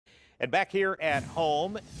And back here at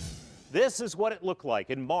home, this is what it looked like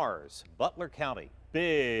in Mars, Butler County.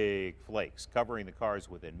 Big flakes covering the cars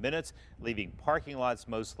within minutes, leaving parking lots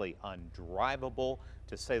mostly undrivable,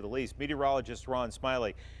 to say the least. Meteorologist Ron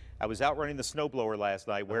Smiley, I was out running the snowblower last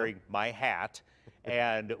night wearing my hat,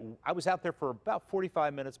 and I was out there for about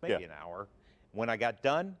 45 minutes, maybe an hour. When I got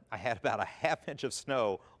done, I had about a ½ inch of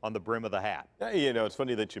snow on the brim of the hat. You know, it's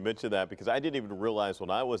funny that you mentioned that because I didn't even realize when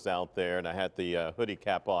I was out there and I had the hoodie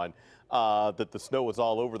cap on that the snow was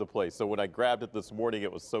all over the place. So when I grabbed it this morning,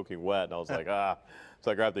 it was soaking wet, and I was like,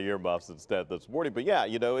 So I grabbed the earmuffs instead this morning. But yeah,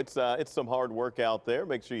 you know, it's some hard work out there.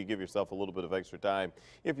 Make sure you give yourself a little bit of extra time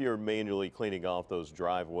if you're manually cleaning off those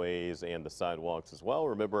driveways and the sidewalks as well.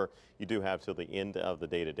 Remember, you do have till the end of the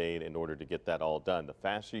day today in order to get that all done. The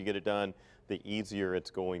faster you get it done, the easier it's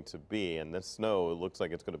going to be. And this snow, it looks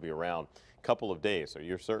like it's going to be around a couple of days. So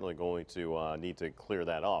you're certainly going to need to clear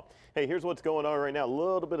that off. Hey, here's what's going on right now. A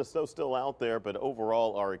little bit of snow still out there, but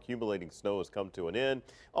overall our accumulating snow has come to an end.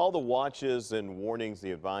 All the watches and warnings,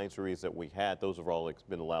 the advisories that we had, those have all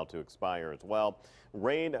been allowed to expire as well.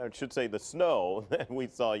 Rain, I should say the snow that we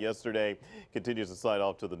saw yesterday continues to slide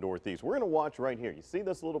off to the northeast. We're going to watch right here. You see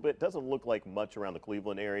this a little bit? Doesn't look like much around the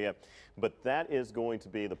Cleveland area, but that is going to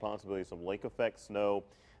be the possibility of some lake effect snow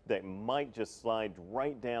that might just slide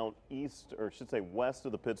right down east, or I should say west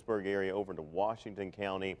of the Pittsburgh area over into Washington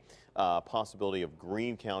County. Possibility of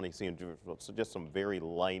Greene County seeing just some very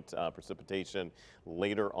light precipitation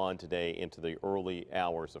later on today into the early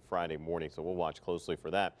hours of Friday morning. So we'll watch closely for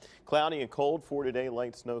that. Cloudy and cold for today.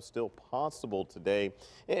 Light snow still possible today.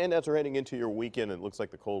 And as we're heading into your weekend, it looks like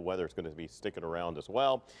the cold weather is going to be sticking around as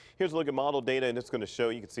well. Here's a look at model data, and it's going to show,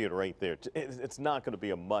 you can see it right there. It's not going to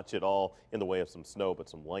be a much at all in the way of some snow, but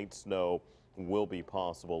some light snow will be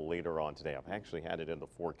possible later on today. I've actually had it in the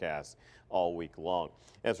forecast all week long.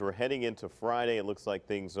 As we're heading into Friday, it looks like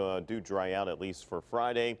things do dry out, at least for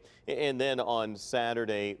Friday. And then on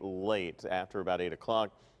Saturday late, after about 8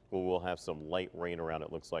 o'clock, we'll have some light rain around,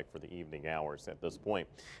 it looks like, for the evening hours at this point.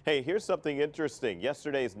 Hey, here's something interesting.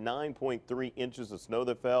 Yesterday's 9.3 inches of snow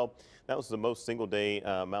that fell. That was the most single day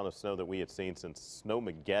amount of snow that we had seen since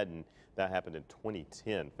Snowmageddon. That happened in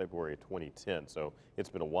 2010, February of 2010. So it's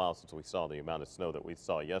been a while since we saw the amount of snow that we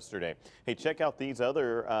saw yesterday. Hey, check out these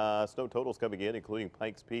other snow totals coming in, including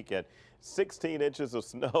Pikes Peak at 16 inches of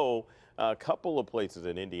snow. A couple of places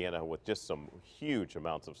in Indiana with just some huge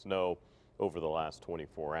amounts of snow over the last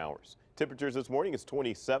 24 hours. Temperatures this morning is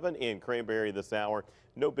 27 in Cranberry this hour.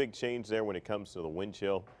 No big change there when it comes to the wind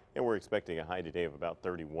chill. And we're expecting a high today of about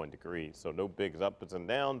 31 degrees. So no big ups and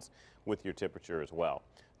downs with your temperature as well.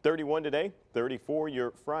 31 today, 34 your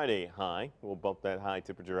Friday high. We'll bump that high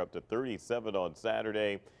temperature up to 37 on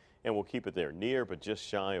Saturday, and we'll keep it there near but just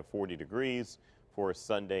shy of 40 degrees for a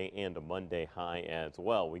Sunday and a Monday high as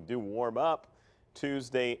well. We do warm up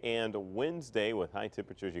Tuesday and Wednesday with high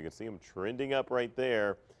temperatures. You can see them trending up right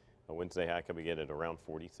there. A Wednesday high coming in at around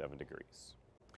 47 degrees.